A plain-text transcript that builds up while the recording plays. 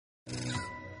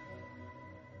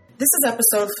This is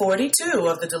episode 42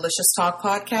 of the Delicious Talk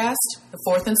podcast, the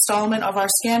fourth installment of our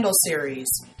Scandal series.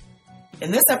 In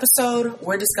this episode,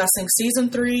 we're discussing season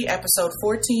 3, episode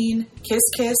 14, Kiss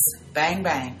Kiss, Bang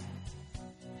Bang.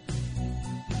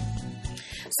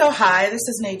 So hi, this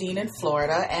is Nadine in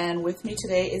Florida, and with me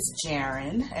today is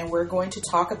Jaryn, and we're going to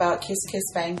talk about Kiss Kiss,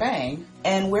 Bang Bang.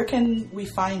 And where can we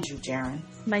find you, Jaryn?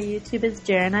 My YouTube is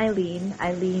Jaryn Eileen.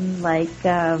 Eileen like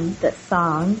that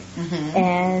song. Mm-hmm.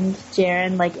 And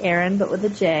Jaryn like Aaron, but with a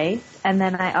J. And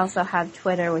then I also have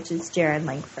Twitter, which is Jaryn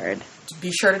Langford.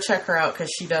 Be sure to check her out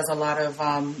because she does a lot of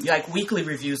like weekly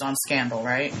reviews on Scandal,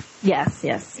 right? Yes.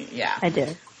 Yeah. I do.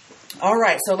 All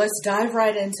right, so let's dive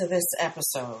right into this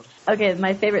episode. Okay,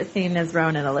 my favorite scene is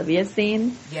Rowan and Olivia's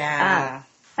scene. Yeah.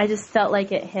 I just felt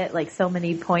like it hit like so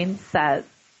many points that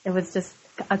it was just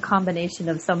a combination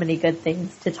of so many good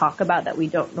things to talk about that we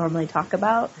don't normally talk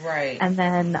about. Right. And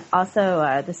then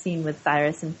also the scene with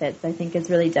Cyrus and Fitz I think is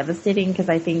really devastating because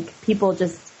I think people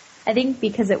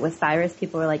because it was Cyrus,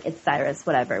 people were like, it's Cyrus,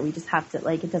 whatever. We just have to,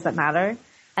 like, it doesn't matter.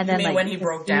 And then, you mean when he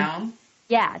broke down?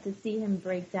 Yeah, to see him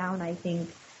break down, I think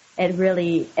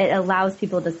it allows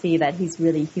people to see that he's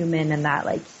really human and that,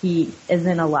 like, he is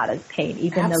in a lot of pain.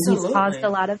 Even though he's caused a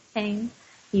lot of pain,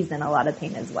 he's in a lot of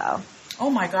pain as well. Oh,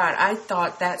 my God. I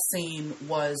thought that scene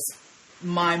was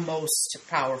my most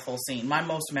powerful scene, my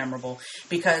most memorable,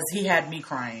 because he had me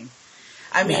crying.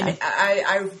 I mean,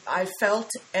 yeah. I felt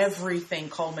everything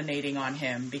culminating on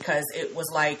him because it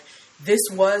was like, this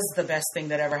was the best thing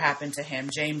that ever happened to him.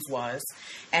 James was.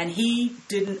 And he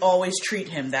didn't always treat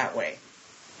him that way.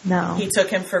 No. He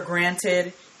took him for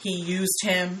granted. He used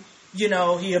him. You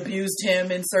know, he abused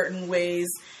him in certain ways.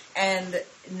 And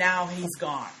now he's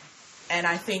gone. And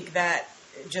I think that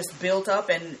just built up,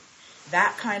 and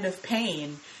that kind of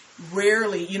pain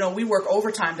rarely, we work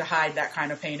overtime to hide that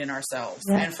kind of pain in ourselves.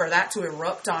 Yeah. And for that to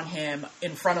erupt on him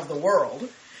in front of the world,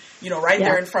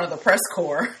 there in front of the press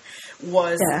corps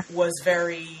was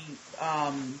very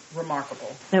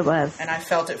remarkable. It was. And I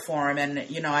felt it for him. And,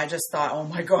 I just thought, oh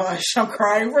my gosh, I'm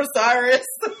crying for Cyrus.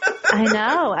 I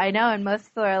know. And most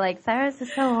people are like, Cyrus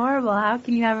is so horrible. How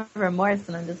can you have remorse?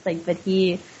 And I'm just like, but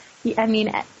he I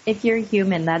mean, if you're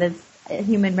human, that is, a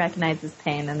human recognizes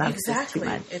pain, and that's exactly. Just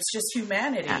too much. It's just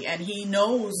humanity. Yeah. And he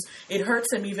knows it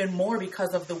hurts him even more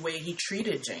because of the way he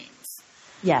treated James.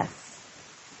 Yes.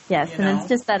 And it's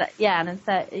just that, and it's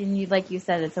that, and you, like you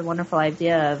said, it's a wonderful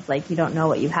idea of, like, you don't know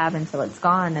what you have until it's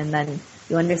gone, and then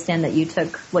you understand that you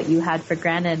took what you had for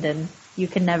granted, and you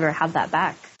can never have that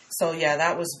back. So,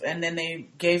 that was, and then they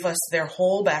gave us their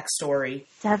whole backstory.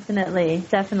 Definitely.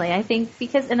 I think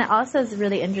and it also is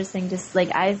really interesting, just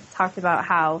like I talked about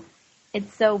how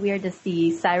it's so weird to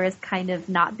see Cyrus kind of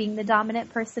not being the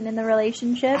dominant person in the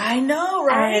relationship. I know,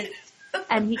 right?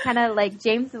 And he kind of, like,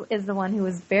 James is the one who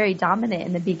was very dominant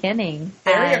in the beginning.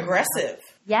 Very aggressive.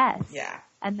 Yes. Yeah.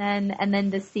 And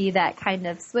then to see that kind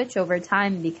of switch over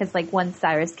time, because, like, once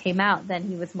Cyrus came out, then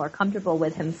he was more comfortable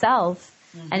with himself,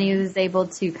 and he was able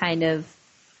to kind of,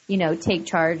 take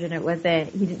charge, and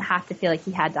he didn't have to feel like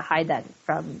he had to hide that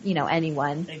from,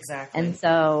 anyone. Exactly. And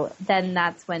so then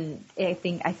that's when I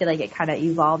feel like it kind of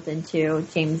evolved into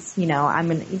James,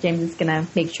 James is going to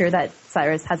make sure that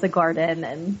Cyrus has a garden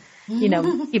and,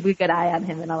 keep a good eye on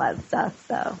him and all that stuff.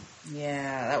 So.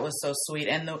 Yeah, that was so sweet.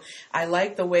 And I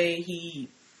like the way he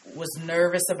was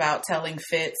nervous about telling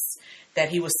Fitz that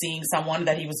he was seeing someone,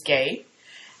 that he was gay.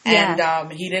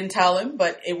 And he didn't tell him,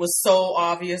 but it was so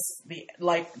obvious,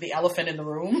 the elephant in the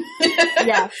room.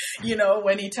 Yeah.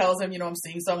 When he tells him, I'm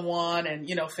seeing someone, and,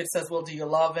 Fitz says, well, do you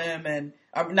love him? And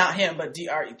not him, but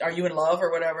are you in love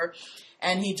or whatever?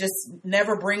 And he just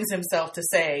never brings himself to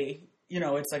say,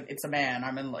 it's a man.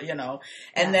 I'm in,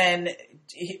 and then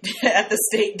at the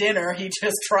state dinner, he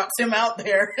just trots him out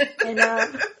there.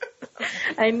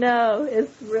 I know.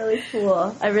 It's really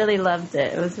cool. I really loved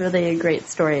it. It was really a great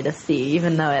story to see,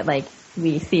 even though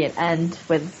we see it end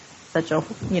with such a,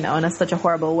 in such a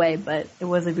horrible way, but it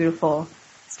was a beautiful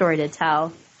story to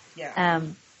tell. Yeah.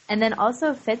 And then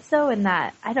also Fitz, though, in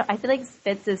that, I feel like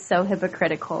Fitz is so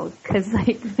hypocritical, because,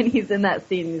 like, when he's in that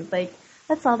scene, he's like,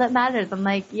 that's all that matters. I'm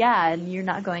like, yeah, and you're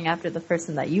not going after the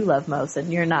person that you love most,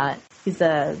 and you're not,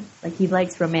 he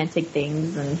likes romantic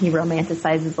things, and he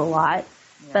romanticizes a lot,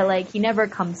 but, like, he never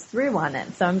comes through on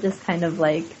it. So I'm just kind of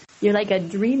like, you're like a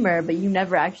dreamer, but you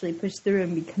never actually push through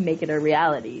and make it a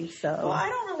reality. So. Well, I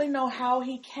don't really know how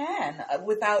he can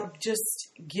without just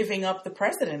giving up the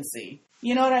presidency.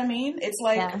 You know what I mean? It's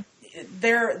like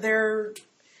they're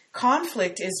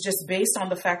conflict is just based on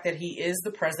the fact that he is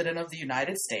the president of the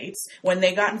United States. When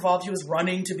they got involved, he was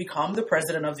running to become the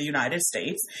president of the United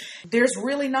States. There's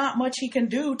really not much he can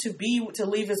do to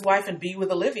leave his wife and be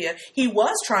with Olivia. He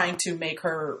was trying to make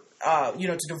her,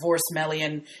 to divorce Melly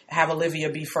and have Olivia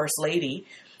be first lady.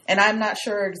 And I'm not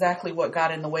sure exactly what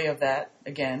got in the way of that.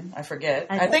 Again, I forget.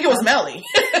 I think it was Melly.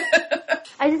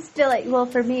 I just feel like, well,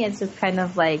 for me, it's just kind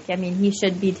of like, I mean, he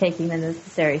should be taking the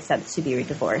necessary steps to be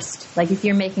divorced. Like, if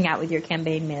you're making out with your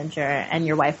campaign manager and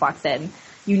your wife walks in,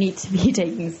 you need to be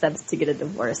taking steps to get a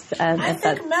divorce. I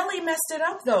think Melly messed it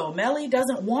up, though. Melly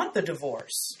doesn't want the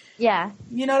divorce. Yeah.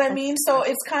 You know what I mean? So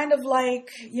it's kind of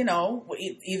like,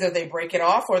 either they break it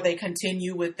off or they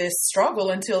continue with this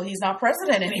struggle until he's not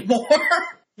president anymore.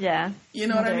 Yeah. You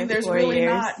know what I mean? There's really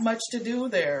not much to do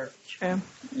there. True.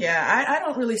 Yeah, I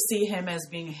don't really see him as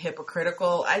being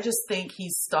hypocritical. I just think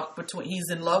he's he's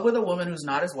in love with a woman who's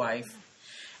not his wife.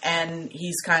 And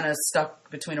he's kind of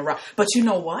stuck between a rock. But you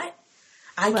know what?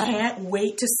 I can't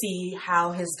wait to see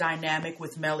how his dynamic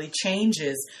with Melly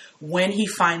changes when he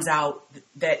finds out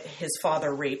that his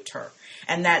father raped her.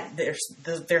 And that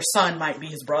their son might be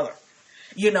his brother.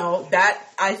 That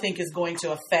I think is going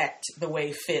to affect the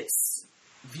way Fitz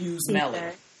views Melly.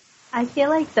 I feel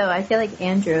like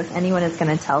Andrew, if anyone is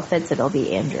going to tell Fitz, it'll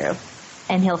be Andrew.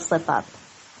 And he'll slip up.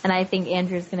 And I think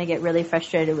Andrew's going to get really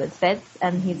frustrated with Fitz,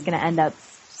 and he's going to end up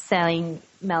selling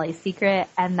Melly's secret,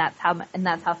 and that's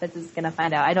how Fitz is going to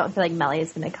find out. I don't feel like Melly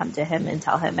is going to come to him and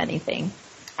tell him anything.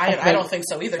 I don't think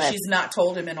so either. She's not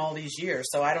told him in all these years,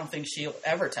 so I don't think she'll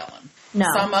ever tell him. No.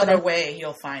 Some other way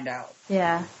he'll find out.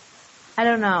 Yeah. I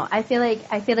don't know. I feel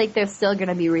like there's still going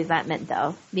to be resentment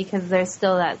though, because there's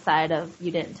still that side of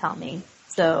you didn't tell me.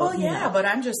 So well, yeah, but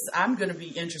I'm going to be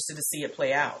interested to see it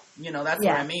play out. That's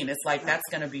what I mean. It's like that's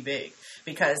going to be big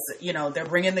because they're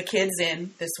bringing the kids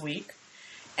in this week,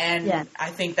 and I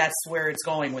think that's where it's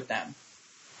going with them.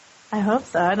 I hope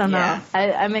so. I don't know.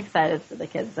 I'm excited for the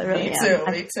kids. I really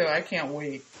am. Me too. I can't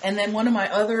wait. And then one of my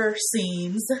other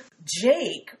scenes,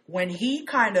 Jake, when he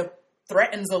kind of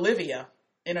threatens Olivia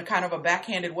in a kind of a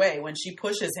backhanded way when she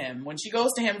pushes him, when she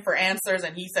goes to him for answers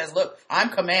and he says, look, I'm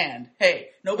command. Hey,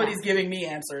 nobody's giving me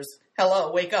answers.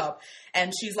 Hello, wake up.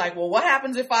 And she's like, well, what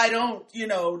happens if I don't,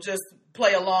 just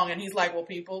play along? And he's like, well,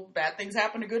 bad things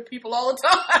happen to good people all the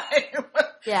time.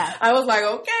 Yeah. I was like,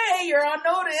 okay, you're on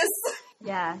notice.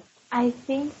 Yeah. I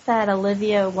think that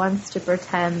Olivia wants to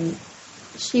pretend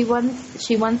she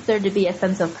wants there to be a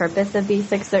sense of purpose of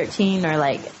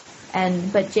B613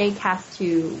 but Jake has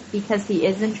to, because he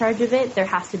is in charge of it, there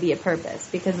has to be a purpose,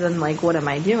 because then, what am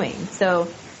I doing? So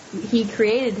he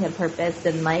created a purpose,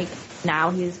 and,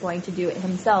 now he's going to do it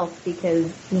himself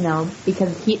because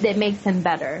it makes him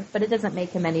better, but it doesn't make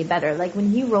him any better.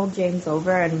 When he rolled James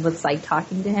over and was,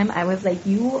 talking to him, I was like,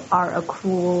 you are a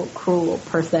cruel, cruel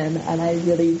person, and I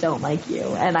really don't like you.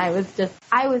 And I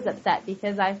was upset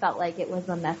because I felt like it was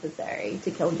unnecessary to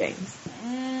kill James.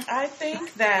 I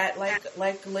think that,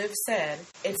 like Liv said,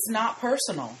 it's not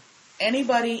personal.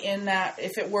 Anybody in that,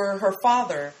 if it were her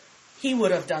father, he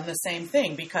would have done the same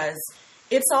thing, because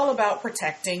it's all about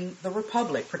protecting the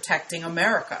Republic, protecting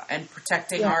America, and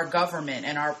protecting our government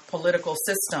and our political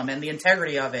system and the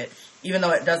integrity of it, even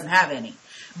though it doesn't have any.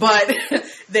 But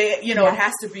it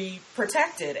has to be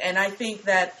protected. And I think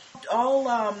that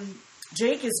all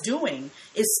Jake is doing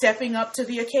is stepping up to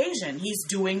the occasion. He's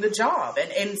doing the job. And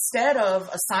instead of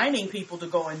assigning people to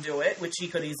go and do it, which he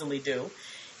could easily do,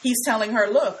 he's telling her,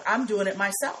 look, I'm doing it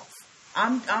myself.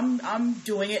 I'm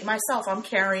doing it myself. I'm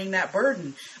carrying that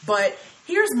burden. But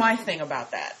here's my thing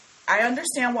about that. I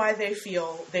understand why they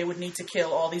feel they would need to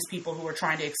kill all these people who are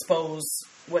trying to expose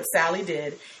what Sally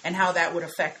did and how that would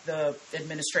affect the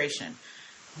administration.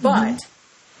 But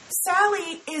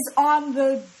Sally is on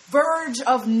the verge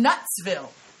of Nutsville,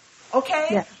 okay?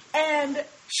 Yeah. And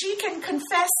she can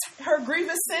confess her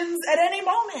grievous sins at any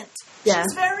moment. Yeah.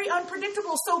 She's very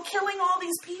unpredictable. So killing all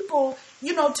these people,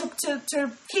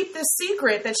 to keep this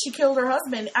secret that she killed her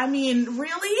husband, I mean,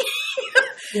 really?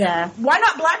 Yeah. Why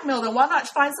not blackmail them? Why not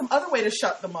find some other way to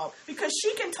shut them up? Because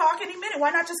she can talk any minute. Why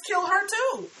not just kill her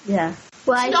too? Yeah.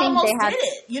 Well, she almost did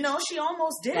it. She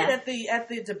almost did it at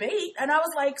the debate, and I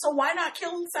was like, so why not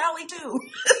kill Sally too?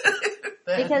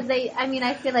 Because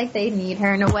I feel like they need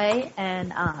her in a way,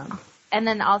 and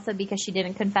then also because she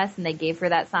didn't confess and they gave her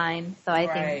that sign. So I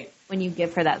think when you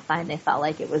give her that sign, they felt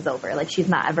like it was over. Like, she's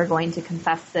not ever going to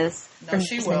confess this. No,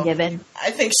 she will.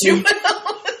 I think she will.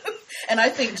 And I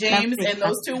think James and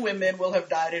those two women will have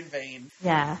died in vain.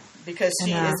 Yeah. Because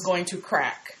she is going to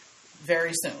crack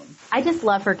very soon. I just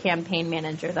love her campaign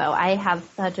manager, though. I have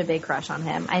such a big crush on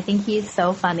him. I think he's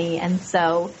so funny, and I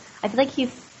feel like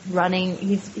running.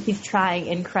 He's trying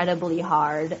incredibly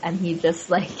hard, and he's just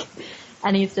like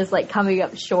coming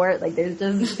up short. Like there's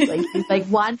just like he's like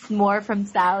wants more from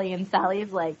Sally, and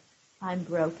Sally's like, I'm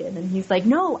broken, and he's like,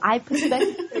 no, I put you back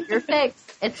together. You're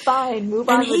fixed. It's fine. Move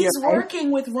on. And he's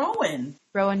working with Rowan.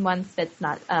 Rowan wants Fitz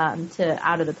not to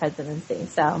out of the presidency,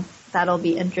 so that'll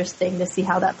be interesting to see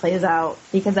how that plays out,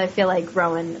 because I feel like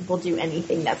Rowan will do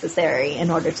anything necessary in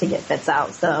order to get Fitz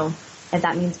out. So if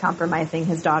that means compromising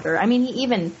his daughter, I mean, he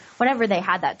even whenever they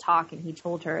had that talk and he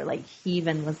told her, like, he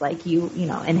even was like, you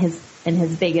know, and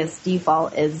his biggest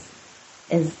default is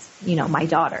my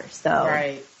daughter. So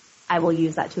right. I will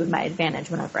use that to my advantage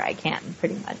whenever I can,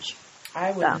 pretty much.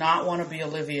 I would not want to be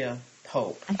Olivia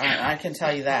Pope. I can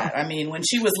tell you that. I mean, when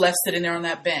she was left sitting there on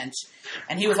that bench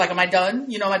and he was like, am I done?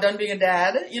 You know, am I done being a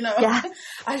dad? You know, yeah.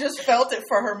 I just felt it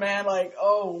for her, man. Like,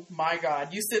 oh my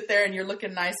God, you sit there and you're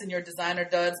looking nice in your designer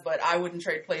duds, but I wouldn't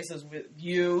trade places with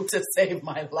you to save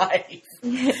my life.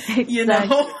 Exactly. You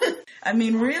know, I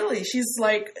mean, really, she's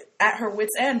like at her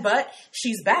wit's end, but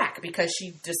she's back because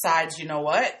she decides, you know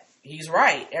what? He's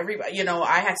right. Everybody, you know,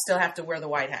 I still have to wear the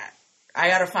white hat. I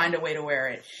got to find a way to wear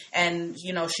it. And,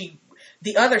 you know,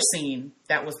 the other scene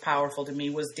that was powerful to me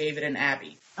was David and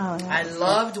Abby. Oh,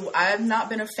 yeah. I've not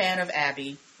been a fan of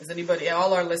Abby. As anybody,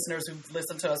 all our listeners who've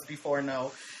listened to us before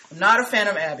know, I'm not a fan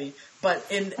of Abby, but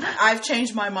I've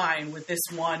changed my mind with this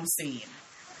one scene.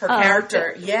 Her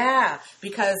character, okay. Yeah,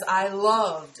 because I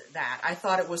loved that. I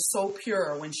thought it was so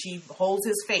pure when she holds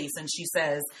his face and she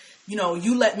says, you know,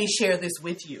 you let me share this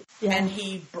with you. Yeah. And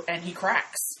he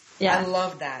cracks. Yeah. I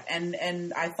love that.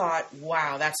 And I thought,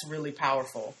 wow, that's really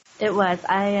powerful. It was.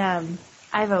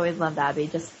 I've always loved Abby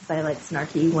just because I like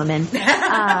snarky women.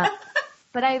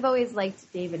 But I've always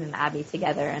liked David and Abby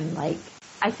together, and like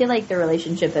I feel like their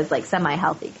relationship is like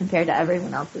semi-healthy compared to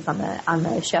everyone else's on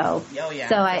the show. Oh yeah.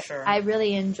 So sure. I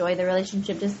really enjoy the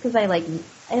relationship just because I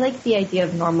like the idea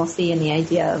of normalcy and the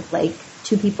idea of like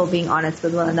two people being honest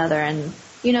with one another, and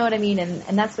you know what I mean?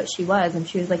 And that's what she was, and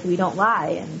she was like, we don't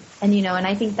lie, and you know, and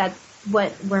I think that's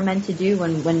what we're meant to do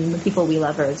when the people we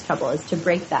love are in trouble, is to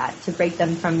break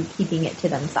them from keeping it to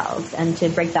themselves, and to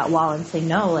break that wall and say,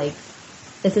 no, like,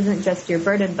 this isn't just your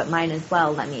burden, but mine as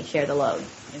well. Let me share the load.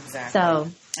 Exactly.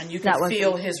 So, and you can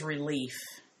feel his relief.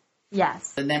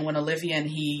 Yes. And then when Olivia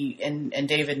and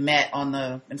David met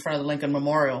in front of the Lincoln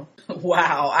Memorial,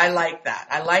 wow, I like that.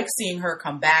 I like seeing her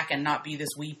come back and not be this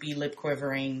weepy, lip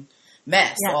quivering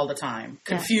mess all the time.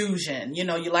 Confusion. Yeah. You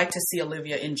know, you like to see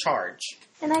Olivia in charge.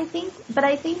 And I think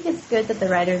it's good that the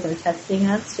writers are testing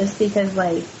us, just because,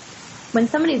 like, when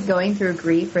somebody's going through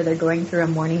grief or they're going through a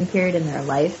mourning period in their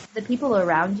life, the people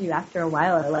around you after a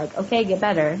while are like, okay, get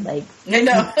better. Like, I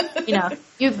know. You know,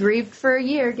 you grieved for a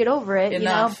year, get over it.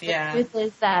 Enough, you know?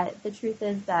 The truth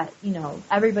is that, you know,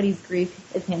 everybody's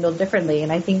grief is handled differently.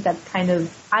 And I think that's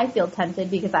I feel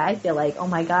tempted because I feel like, oh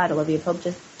my God, Olivia Pope,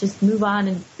 just move on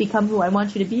and become who I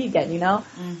want you to be again, you know?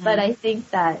 Mm-hmm. But I think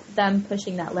that them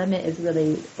pushing that limit is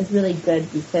really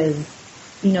good, because,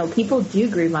 you know, people do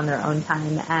grieve on their own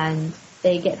time, and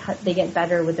they get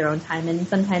better with their own time, and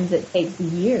sometimes it takes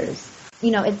years. You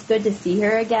know, it's good to see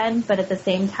her again, but at the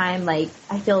same time, like,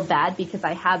 I feel bad because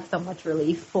I have so much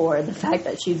relief for the fact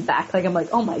that she's back. Like, I'm like,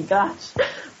 oh my gosh,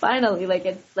 finally. Like,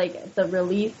 it's a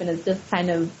relief, and it's just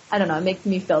kind of, I don't know, it makes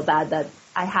me feel bad that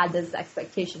I had this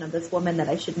expectation of this woman that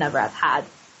I should never have had.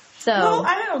 So, no,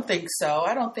 I don't think so.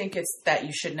 I don't think it's that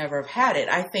you should never have had it.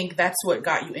 I think that's what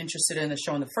got you interested in the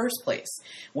show in the first place,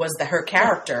 was her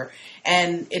character.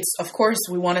 And it's, of course,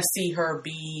 we want to see her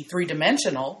be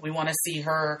three-dimensional. We want to see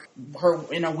her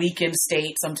in a weakened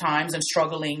state sometimes and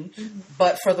struggling. Mm-hmm.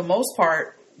 But for the most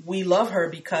part, we love her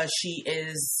because she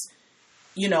is,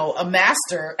 you know, a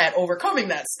master at overcoming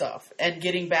that stuff and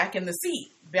getting back in the seat,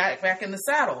 back in the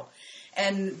saddle.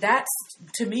 And that's,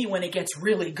 to me, when it gets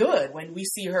really good, when we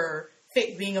see her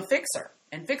being a fixer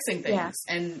and fixing things.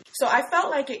 Yeah. And so I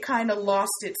felt like it kind of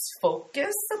lost its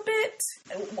focus a bit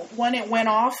when it went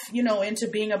off, you know, into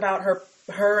being about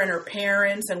her and her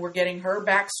parents, and we're getting her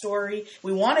backstory.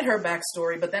 We wanted her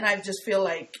backstory, but then I just feel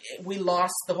like we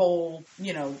lost the whole,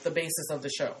 you know, the basis of the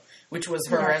show, which was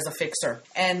her as a fixer.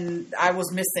 And I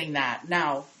was missing that.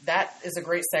 Now, that is a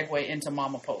great segue into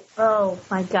Mama Pope. Oh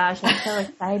my gosh, I'm so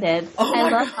excited. I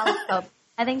love Mama Pope.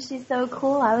 I think she's so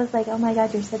cool. I was like, oh my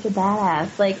God, you're such a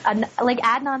badass. Like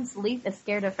Adnan Salif is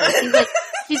scared of her.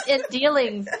 She's in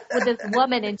dealings with this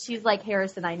woman, and she's like,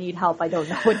 Harrison, I need help. I don't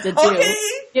know what to do. Okay.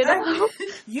 You know?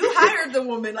 You hired the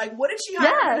woman. Like, what did she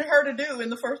hire her to do in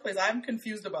the first place? I'm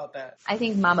confused about that. I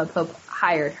think Mama Pope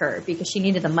hired her because she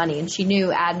needed the money, and she knew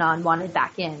Adnan wanted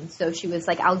back in. So she was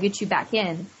like, I'll get you back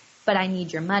in, but I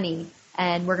need your money.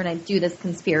 and we're going to do this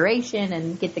conspiration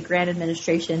and get the grand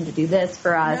administration to do this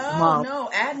for us. No.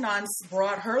 Adnan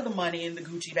brought her the money in the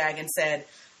Gucci bag and said,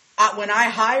 when I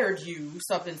hired you,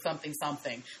 something.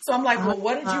 So I'm like, well,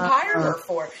 what did you hire her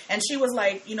for? And she was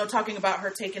like, talking about her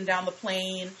taking down the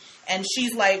plane. And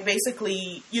she's like,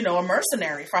 basically, a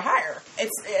mercenary for hire.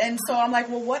 And so I'm like,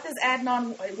 well, what does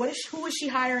Adnan, who is she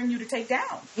hiring you to take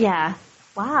down? Yeah.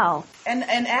 Wow. And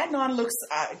Adnan looks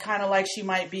kind of like she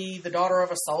might be the daughter of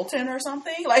a sultan or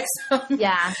something. Like,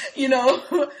 yeah.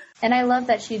 And I love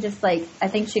that she just, I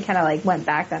think she kind of, went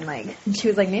back on, she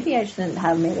was like, maybe I shouldn't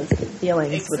have made those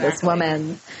feelings with this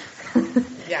woman.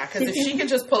 Yeah, because if she can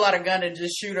just pull out a gun and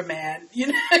just shoot a man,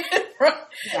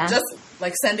 just,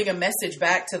 sending a message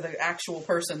back to the actual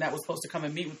person that was supposed to come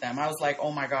and meet with them. I was like,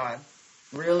 oh, my God.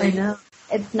 Really? I know.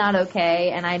 It's not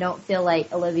okay, and I don't feel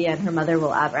like Olivia and her mother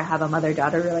will ever have a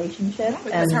mother-daughter relationship. Yeah,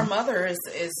 because her mother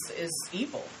is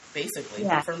evil. Basically,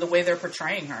 from the way they're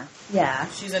portraying her. Yeah.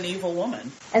 She's an evil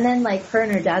woman. And then, her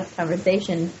and her dad's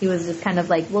conversation, he was just kind of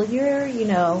like, well, you're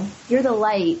the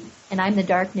light, and I'm the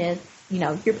darkness.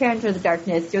 Your parents are the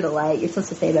darkness, you're the light, you're supposed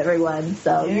to save everyone,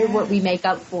 so you're what we make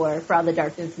up for all the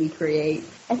darkness we create.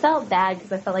 I felt bad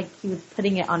because I felt like he was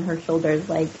putting it on her shoulders,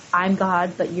 I'm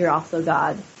God, but you're also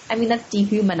God. I mean, that's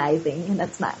dehumanizing, and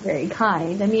that's not very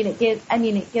kind.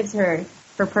 It gives her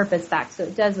purpose back, so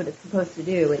it does what it's supposed to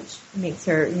do, which makes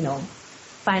her,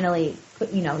 finally,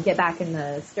 get back in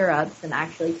the stirrups and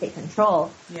actually take control.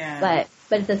 Yeah. But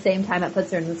at the same time, it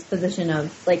puts her in this position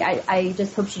of, I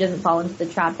just hope she doesn't fall into the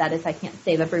trap that if I can't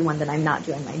save everyone, then I'm not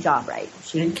doing my job right.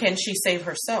 And can she save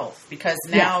herself? Because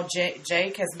now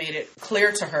Jake has made it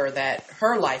clear to her that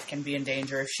her life can be in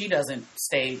danger if she doesn't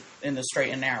stay in the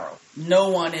straight and narrow. No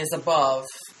one is above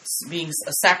being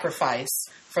a sacrifice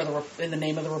in the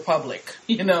name of the Republic,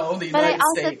 the United States. But I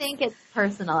also think it's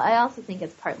personal. I also think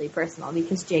it's partly personal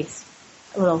because Jake's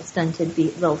a little stunted, a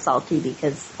little salty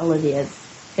because Olivia's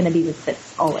going to be with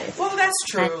Fitz always. Well, that's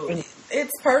true.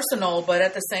 It's personal, but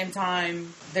at the same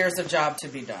time, there's a job to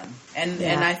be done. And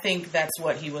I think that's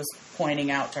what he was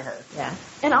pointing out to her. Yeah.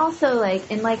 And also,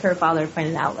 like her father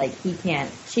pointed out,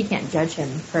 she can't judge him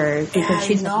because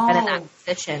she's not in that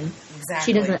position.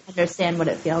 Exactly. She doesn't understand what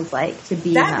it feels like to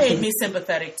be that made me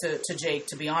sympathetic to Jake,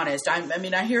 to be honest.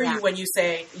 I hear you when you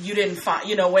say you didn't find,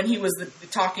 when he was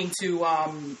talking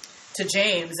to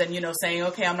James and, saying,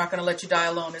 okay, I'm not going to let you die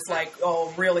alone. It's like,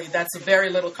 oh, really? That's a very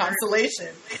little consolation.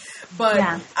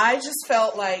 But I just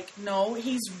felt like, no,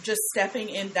 he's just stepping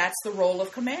in. That's the role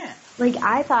of command.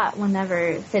 I thought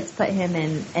whenever Fitz put him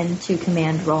into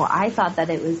command role, I thought that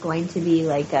it was going to be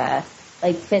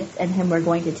Fitz and him were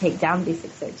going to take down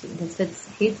B613 because Fitz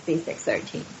hates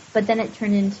B613. But then it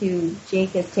turned into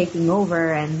Jake is taking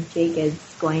over and Jake is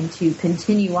going to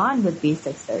continue on with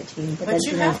B613. But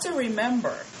you have to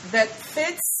remember that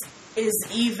Fitz is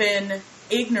even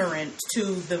ignorant to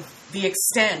the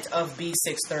extent of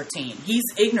B613. He's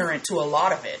ignorant to a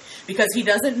lot of it because he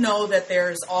doesn't know that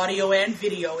there's audio and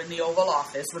video in the Oval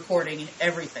Office recording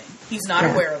everything. He's not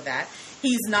aware of that.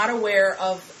 He's not aware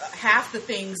of half the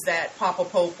things that Papa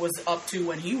Pope was up to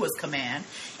when he was command.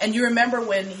 And you remember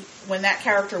when that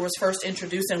character was first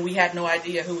introduced and we had no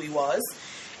idea who he was.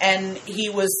 And he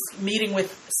was meeting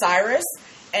with Cyrus.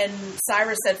 And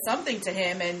Cyrus said something to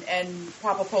him. And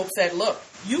Papa Pope said, look,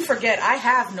 you forget I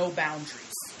have no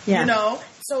boundaries. Yeah.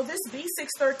 So this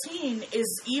B613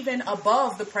 is even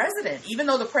above the president. Even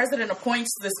though the president appoints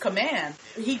this command,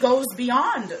 he goes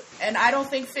beyond. And I don't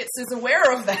think Fitz is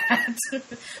aware of that.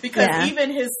 Because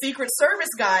even his Secret Service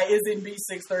guy is in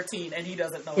B613 and he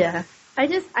doesn't know that.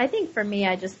 I think for me,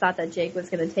 I just thought that Jake was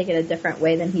going to take it a different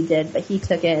way than he did. But he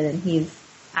took it and he's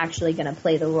actually going to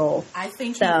play the role. I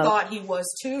think he thought he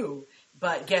was too.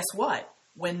 But guess what?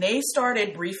 When they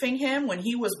started briefing him, when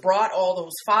he was brought all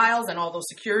those files and all those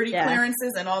security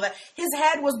clearances and all that, his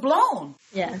head was blown.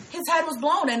 Yeah. His head was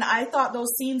blown. And I thought those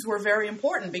scenes were very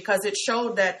important because it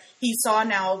showed that he saw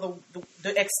now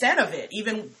the extent of it.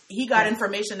 Even he got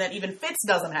information that even Fitz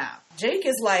doesn't have. Jake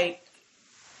is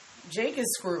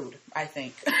screwed, I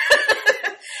think.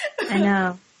 I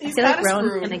know. I feel like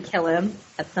Rowan's going to kill him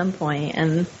at some point,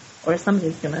 or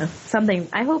somebody's going to,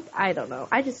 I don't know.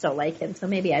 I just don't like him, so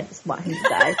maybe I just want him to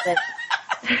die. But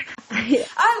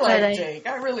I like Jake.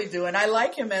 I really do. And I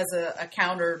like him as a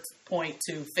counterpoint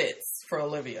to Fitz for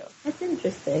Olivia. That's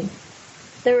interesting.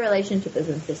 Their relationship is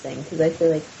interesting because I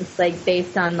feel like it's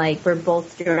based on we're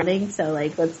both drowning, so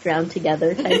let's drown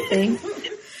together type thing.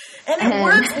 And it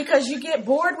works because you get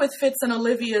bored with Fitz and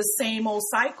Olivia's same old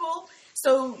cycle.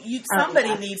 So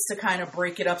somebody needs to kind of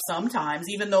break it up sometimes,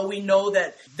 even though we know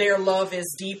that their love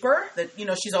is deeper, that, you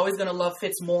know, she's always going to love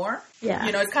Fitz more. Yeah.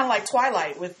 You know, it's kind of like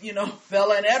Twilight with, you know,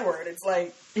 Bella and Edward. It's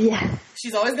like, yeah,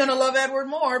 she's always going to love Edward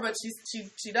more, but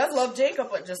she does love Jacob,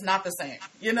 but just not the same,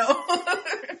 you know?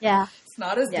 Yeah. It's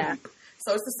not as deep.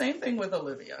 So it's the same thing with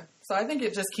Olivia. So I think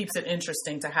it just keeps it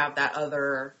interesting to have that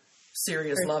other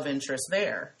serious love interest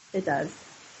there. It does.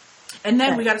 And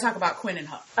then we got to talk about Quinn and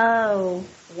Huck. Oh.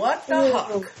 What the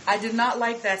huck? I did not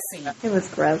like that scene. It was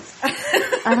gross.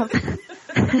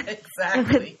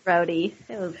 Exactly. It was grody.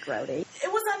 It was grody.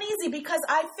 It was uneasy because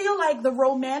I feel like the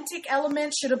romantic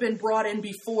element should have been brought in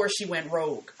before she went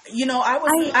rogue. You know, I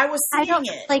was seeing I don't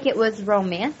it. like it was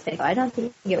romantic. I don't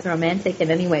think it was romantic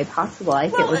in any way possible. I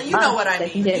think it was you know what I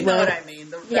mean. You know was, what I mean.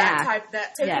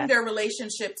 That taking their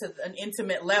relationship to an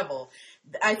intimate level.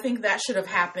 I think that should have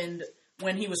happened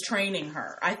when he was training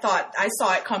her. I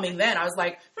saw it coming then. I was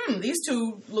like, these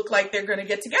two look like they're going to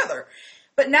get together.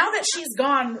 But now that she's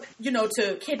gone, you know,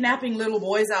 to kidnapping little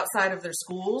boys outside of their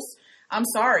schools, I'm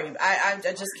sorry. I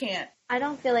just can't. I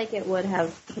don't feel like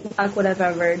Huck would have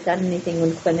ever done anything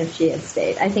with Quinn if she had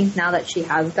stayed. I think now that she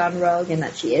has gone rogue and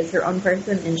that she is her own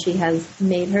person and she has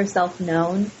made herself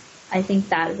known, I think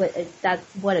that's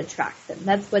what attracts him.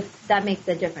 That makes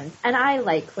the difference. And I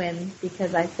like Quinn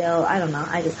because I feel, I don't know,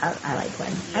 I like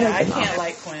Quinn. I can't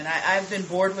like Quinn. I've been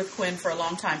bored with Quinn for a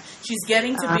long time. She's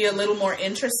getting to be a little more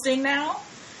interesting now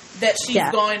that she's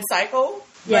going psycho.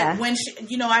 But when she,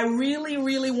 you know, I really,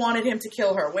 really wanted him to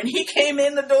kill her. When he came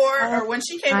in the door, or when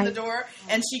she came in the door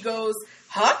and she goes,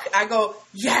 Huck, I go,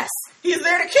 yes, he's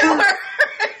there to kill her.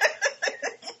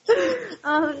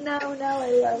 Oh, no,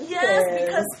 I love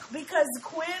Yes, because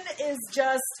Quinn is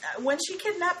just, when she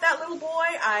kidnapped that little boy,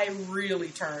 I really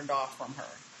turned off from her.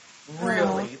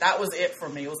 Really. Oh. That was it for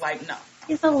me. It was like, no.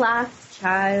 He's a lost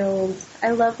child.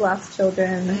 I love lost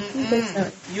children.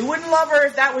 You wouldn't love her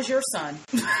if that was your son.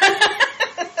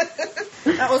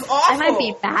 That was awful. I might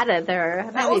be mad at her.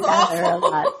 I might be mad at her a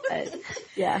lot. But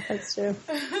yeah, that's true.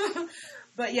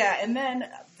 But yeah, and then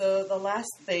the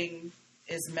last thing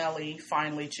is Melly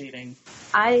finally cheating.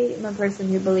 I am a person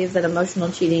who believes that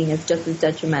emotional cheating is just as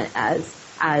detriment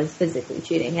as physically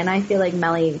cheating. And I feel like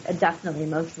Melly definitely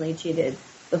emotionally cheated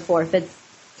before Fitz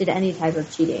did any type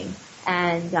of cheating.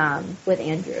 And with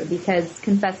Andrew, because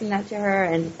confessing that to her,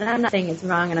 and I'm not saying it's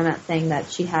wrong, and I'm not saying that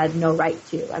she had no right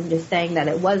to. I'm just saying that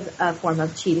it was a form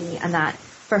of cheating, and that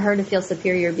for her to feel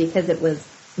superior because it was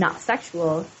not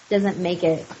sexual doesn't make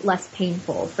it less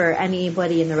painful for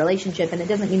anybody in the relationship, and it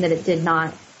doesn't mean that it did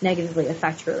not negatively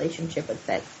affect her relationship with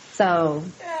Fitz. So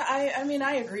yeah, I mean,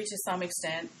 I agree to some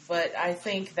extent, but I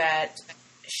think that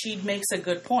she makes a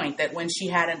good point that when she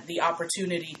had the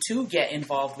opportunity to get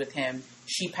involved with him,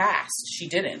 she passed. She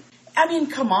didn't. I mean,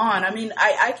 come on. I mean,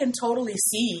 I can totally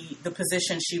see the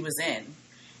position she was in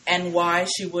and why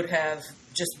she would have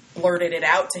just blurted it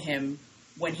out to him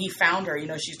when he found her. You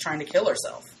know, she's trying to kill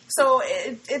herself. So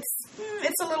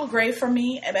it's a little gray for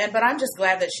me, but I'm just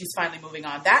glad that she's finally moving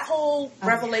on. That whole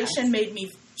revelation made me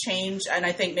change, and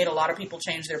I think made a lot of people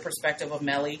change their perspective of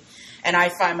Melly. And I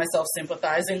find myself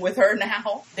sympathizing with her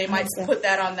now. They might put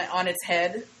that on its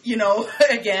head, you know,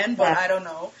 again, but I don't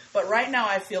know. But right now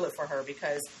I feel it for her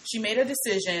because she made a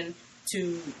decision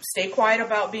to stay quiet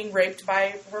about being raped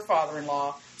by her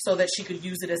father-in-law so that she could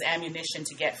use it as ammunition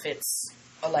to get Fitz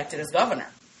elected as governor.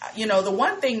 You know, the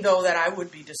one thing, though, that I would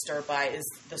be disturbed by is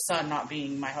the son not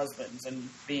being my husband's and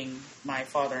being my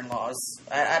father-in-law's.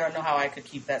 I don't know how I could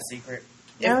keep that secret.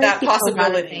 If that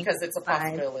possibility, because it's a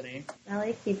possibility.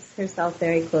 Melly keeps herself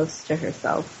very close to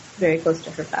herself, very close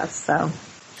to her vest, so.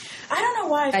 I don't know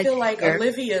why I feel like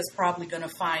Olivia's probably going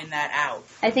to find that out.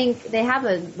 I think they have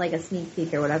a sneak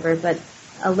peek or whatever, but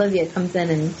Olivia comes in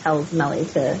and tells Melly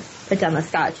to put down the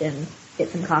scotch and get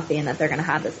some coffee and that they're going to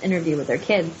have this interview with their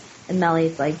kids. And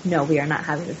Melly's like, no, we are not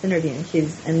having this interview.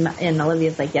 And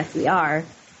Olivia's like, yes, we are.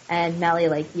 And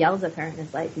Melly yells at her and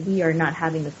is like, we are not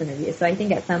having this interview. So I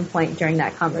think at some point during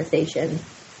that conversation,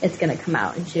 it's going to come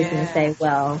out. And she's going to say,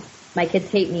 well, my kids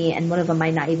hate me and one of them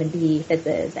might not even be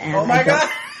Fitz's. And oh my God.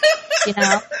 You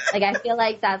know, I feel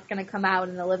like that's going to come out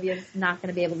and Olivia's not going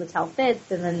to be able to tell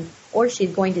Fitz. And then, or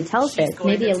she's going to tell Fitz.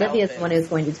 Maybe Olivia's the one who's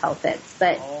going to tell Fitz.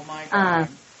 But, oh my God.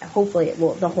 Hopefully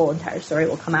the whole entire story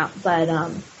will come out. But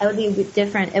it would be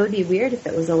different. It would be weird if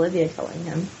it was Olivia telling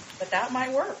him. But that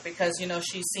might work because, you know,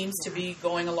 she seems to be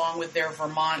going along with their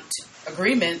Vermont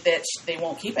agreement that they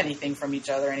won't keep anything from each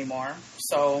other anymore.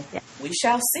 So we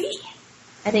shall see.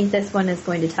 I think this one is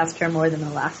going to test her more than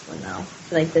the last one, though. I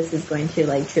feel like this is going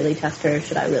to truly test her.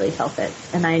 Should I really tell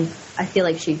Fitz? And I feel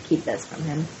like she'd keep this from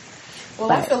him.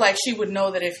 Well, I feel like she would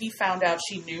know that if he found out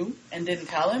she knew and didn't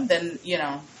tell him, then,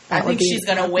 I think she's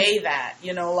going to weigh that,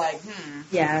 like,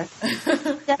 Yeah.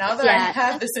 now that I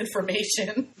have this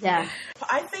information. Yeah.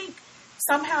 I think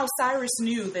somehow Cyrus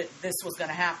knew that this was going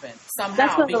to happen. Somehow.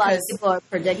 That's what because, a lot of people are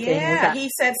predicting. Yeah, he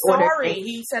said sorry. Thing.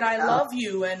 He said, I love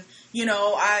you. And,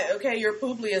 you're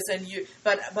Publius and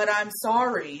but I'm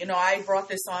sorry. I brought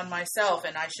this on myself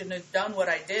and I shouldn't have done what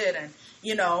I did. And,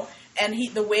 and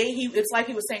it's like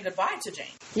he was saying goodbye to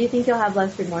James. Do you think he'll have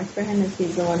less remorse for him if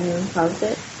he's the one who caused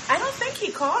it? I don't think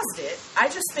he caused it. I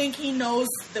just think he knows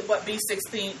what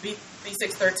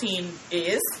B613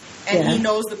 is, and he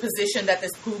knows the position that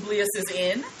this Publius is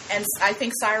in. And I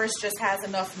think Cyrus just has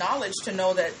enough knowledge to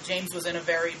know that James was in a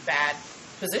very bad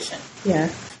position. Yeah.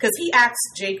 Because he asked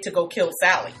Jake to go kill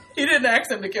Sally. He didn't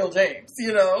ask him to kill James,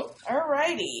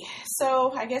 Alrighty.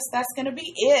 So I guess that's going to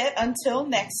be it until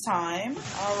next time.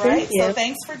 Alright. So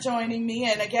thanks for joining me.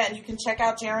 And again, you can check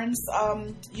out Jaryn's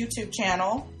YouTube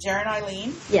channel, Jaryn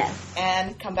Eileen. Yes.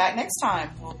 And come back next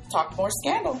time. We'll talk more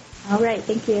Scandal. Alright.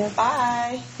 Thank you.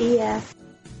 Bye. See ya.